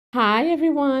Hi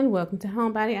everyone, welcome to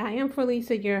Homebody. I am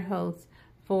Felisa, your host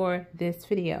for this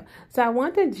video. So I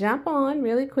want to jump on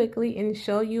really quickly and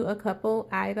show you a couple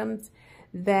items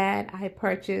that I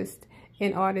purchased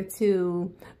in order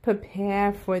to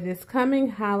prepare for this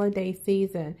coming holiday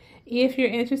season. If you're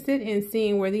interested in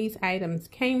seeing where these items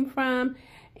came from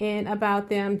and about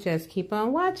them, just keep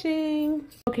on watching.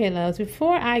 Okay, loves,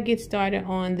 before I get started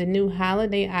on the new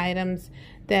holiday items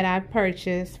that I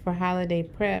purchased for holiday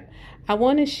prep, I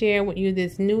want to share with you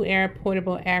this new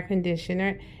portable air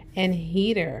conditioner and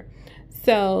heater.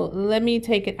 So let me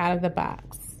take it out of the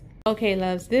box. Okay,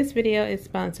 loves, this video is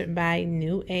sponsored by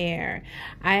New Air.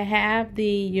 I have the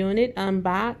unit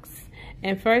unboxed,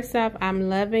 and first off, I'm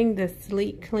loving the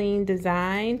sleek, clean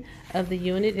design of the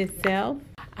unit itself.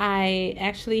 I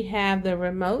actually have the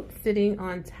remote sitting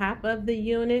on top of the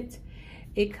unit.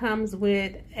 It comes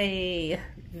with a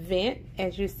vent,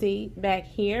 as you see back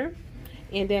here,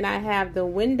 and then I have the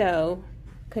window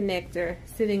connector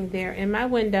sitting there in my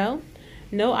window.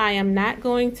 No, I am not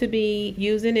going to be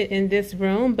using it in this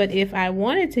room, but if I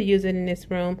wanted to use it in this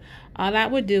room, all I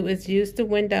would do is use the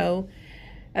window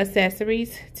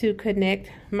accessories to connect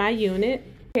my unit.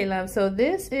 Okay, love, so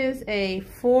this is a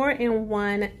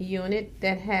 4-in-1 unit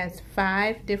that has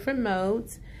 5 different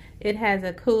modes. It has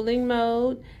a cooling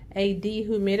mode, a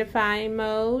dehumidifying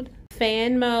mode,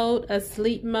 fan mode, a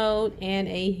sleep mode, and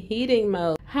a heating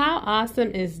mode. How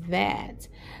awesome is that?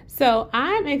 So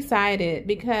I'm excited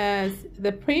because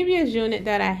the previous unit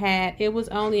that I had, it was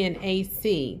only an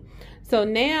AC. So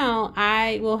now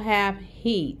I will have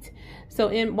heat. So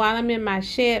while I'm in my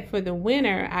shed for the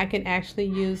winter, I can actually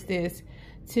use this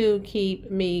to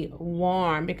keep me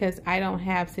warm because I don't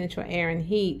have central air and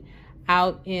heat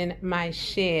out in my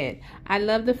shed. I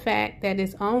love the fact that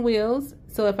it's on wheels,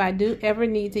 so if I do ever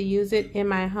need to use it in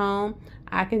my home,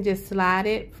 I can just slide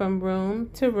it from room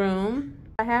to room.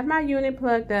 I have my unit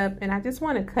plugged up and I just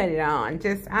want to cut it on.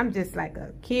 I'm just like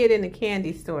a kid in a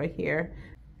candy store here.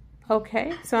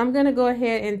 Okay, so I'm gonna go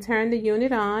ahead and turn the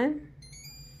unit on.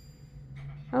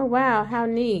 Oh wow, how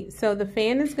neat. So the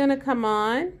fan is gonna come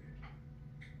on.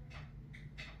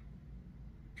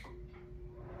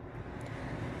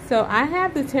 So I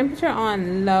have the temperature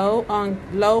on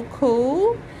low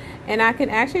cool, and I can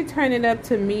actually turn it up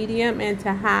to medium and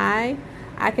to high.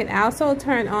 I can also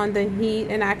turn on the heat,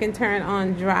 and I can turn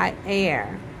on dry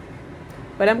air.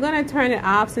 But I'm going to turn it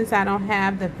off since I don't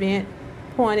have the vent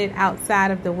pointed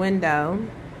outside of the window.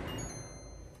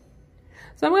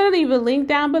 So I'm going to leave a link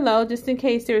down below just in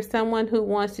case there's someone who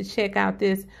wants to check out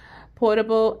this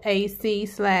portable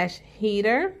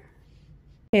AC/heater.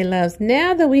 Okay, loves,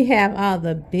 now that we have all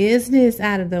the business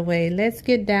out of the way, let's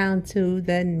get down to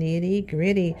the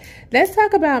nitty-gritty. Let's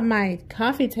talk about my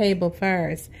coffee table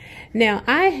first. Now,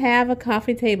 I have a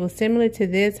coffee table similar to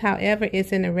this, however,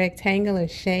 it's in a rectangular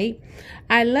shape.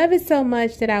 I love it so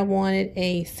much that I wanted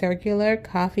a circular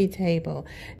coffee table.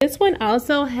 This one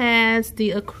also has the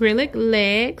acrylic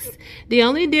legs. The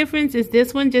only difference is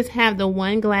this one just have the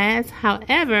one glass.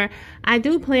 However, I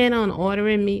do plan on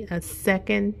ordering me a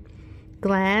second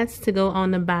glass to go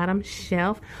on the bottom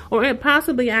shelf, or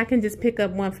possibly I can just pick up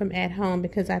one from at home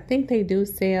because I think they do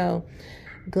sell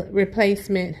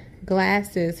replacement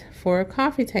glasses for a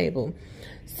coffee table.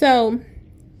 So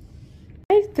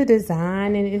I like the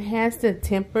design, and it has the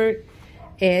tempered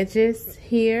edges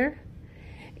here,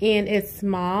 and it's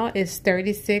small. It's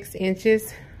 36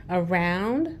 inches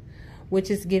around,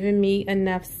 which is giving me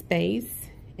enough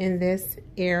space in this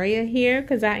area here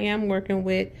because I am working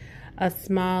with a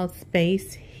small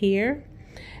space here.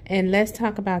 And let's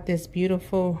talk about this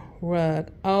beautiful rug.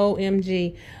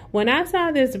 OMG, when I saw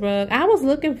this rug, I was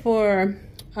looking for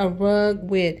a rug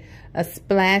with a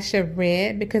splash of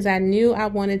red because I knew I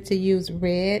wanted to use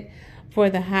red for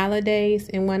the holidays,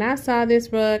 and when I saw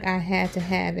this rug, I had to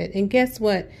have it. And guess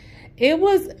what? It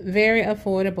was very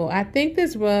affordable. I think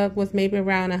this rug was maybe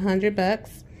around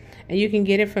 $100. And you can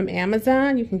get it from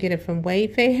Amazon, you can get it from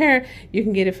Wayfair, you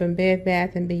can get it from Bed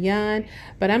Bath & Beyond.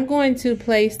 But I'm going to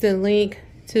place the link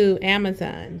to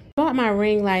Amazon. Brought my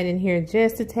ring light in here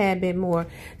just a tad bit more,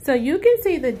 so you can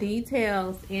see the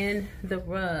details in the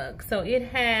rug. So it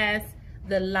has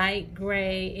the light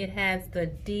gray, it has the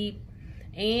deep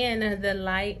and the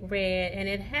light red, and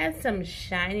it has some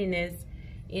shininess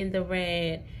in the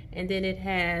red, and then it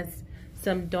has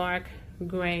some dark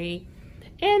gray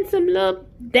and some little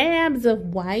dabs of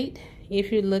white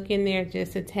if you look in there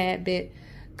just a tad bit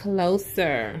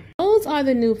closer. Those are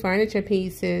the new furniture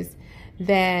pieces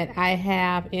that I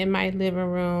have in my living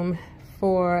room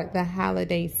for the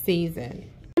holiday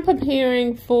season. I'm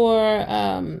preparing for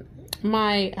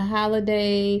my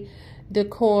holiday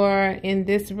decor in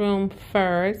this room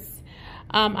first.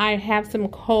 I have some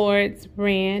cords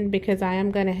ran because I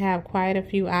am going to have quite a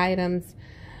few items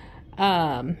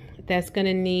that's going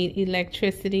to need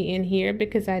electricity in here,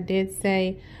 because I did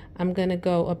say I'm going to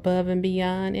go above and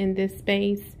beyond in this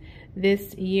space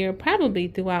this year, probably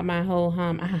throughout my whole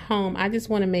home. I just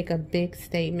want to make a big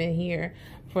statement here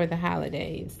for the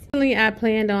holidays. I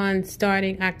planned on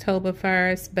starting October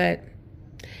 1st, but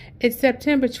it's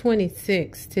September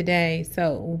 26th today,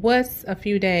 so what's a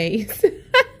few days?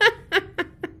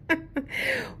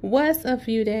 What's a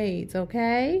few days,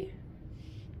 okay?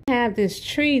 I have this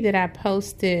tree that I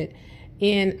posted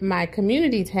in my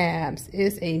community tabs.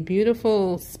 It's a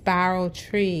beautiful spiral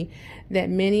tree that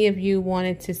many of you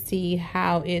wanted to see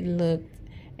how it looked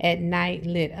at night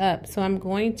lit up. So I'm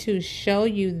going to show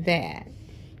you that.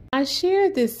 I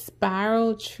shared this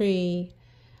spiral tree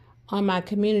on my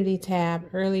community tab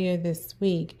earlier this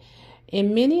week,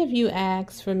 and many of you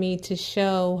asked for me to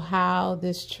show how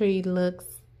this tree looks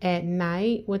at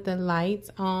night with the lights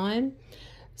on.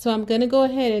 So I'm going to go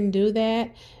ahead and do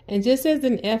that. And just as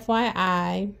an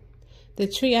FYI, the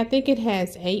tree, I think it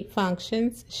has 8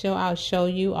 functions. So I'll show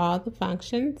you all the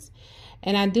functions.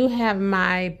 And I do have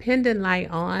my pendant light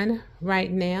on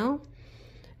right now.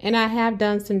 And I have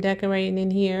done some decorating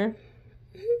in here.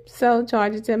 So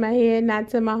charge it to my head, not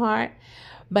to my heart.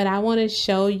 But I want to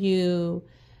show you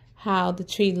how the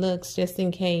tree looks, just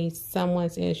in case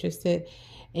someone's interested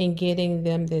in getting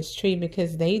them this tree,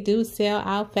 because they do sell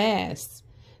out fast.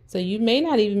 So you may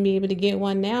not even be able to get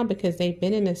one now because they've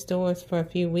been in the stores for a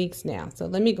few weeks now. So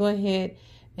let me go ahead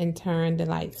and turn the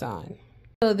lights on.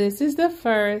 So this is the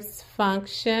first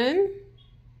function.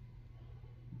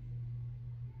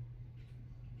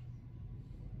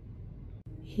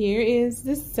 Here is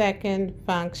the second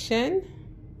function.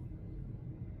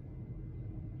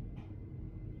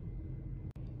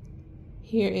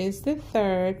 Here is the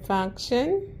third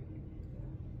function.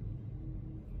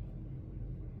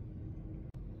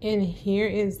 And here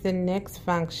is the next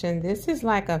function. This is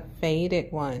like a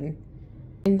faded one.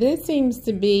 And this seems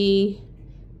to be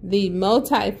the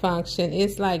multi-function.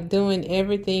 It's like doing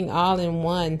everything all in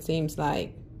one, seems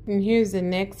like. And here's the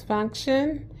next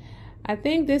function. I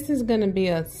think this is going to be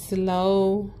a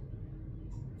slow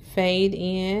fade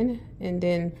in and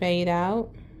then fade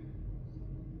out.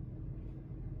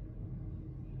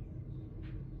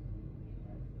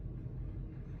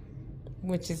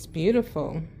 Which is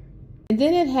beautiful. And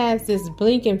then it has this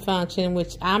blinking function,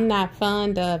 which I'm not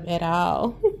fond of at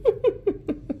all.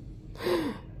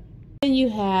 And you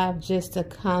have just a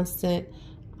constant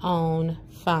on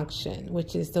function,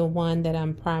 which is the one that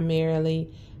I'm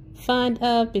primarily fond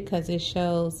of because it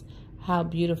shows how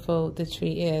beautiful the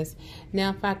tree is.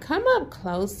 Now, if I come up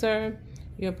closer,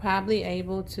 you're probably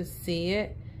able to see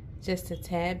it just a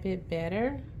tad bit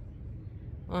better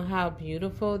on how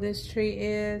beautiful this tree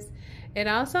is. It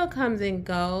also comes in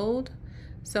gold.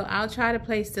 So I'll try to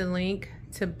place the link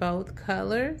to both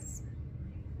colors.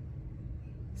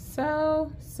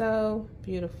 So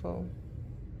beautiful.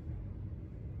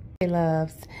 Hey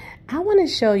loves, I want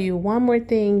to show you one more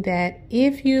thing, that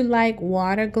if you like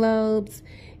water globes,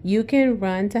 you can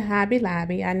run to Hobby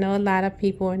Lobby. I know a lot of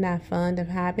people are not fond of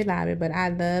Hobby Lobby, but I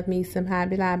love me some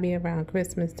Hobby Lobby around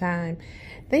Christmas time.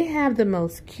 They have the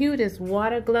most cutest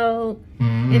water globe.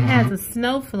 It has a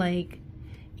snowflake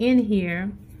in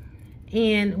here.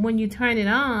 And when you turn it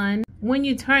on,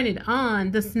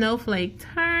 the snowflake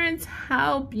turns.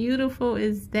 How beautiful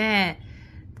is that?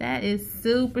 That is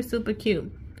super, super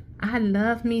cute. I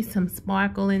love me some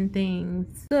sparkling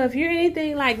things. So if you're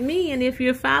anything like me, and if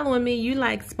you're following me, you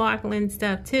like sparkling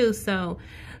stuff too. So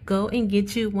go and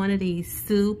get you one of these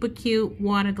super cute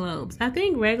water globes. I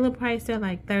think regular price they're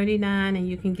like $39, and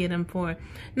you can get them for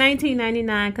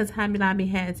 $19.99 because Hobby Lobby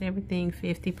has everything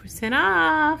 50%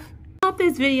 off. Hope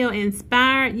this video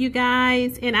inspired you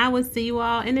guys, and I will see you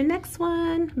all in the next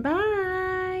one. Bye.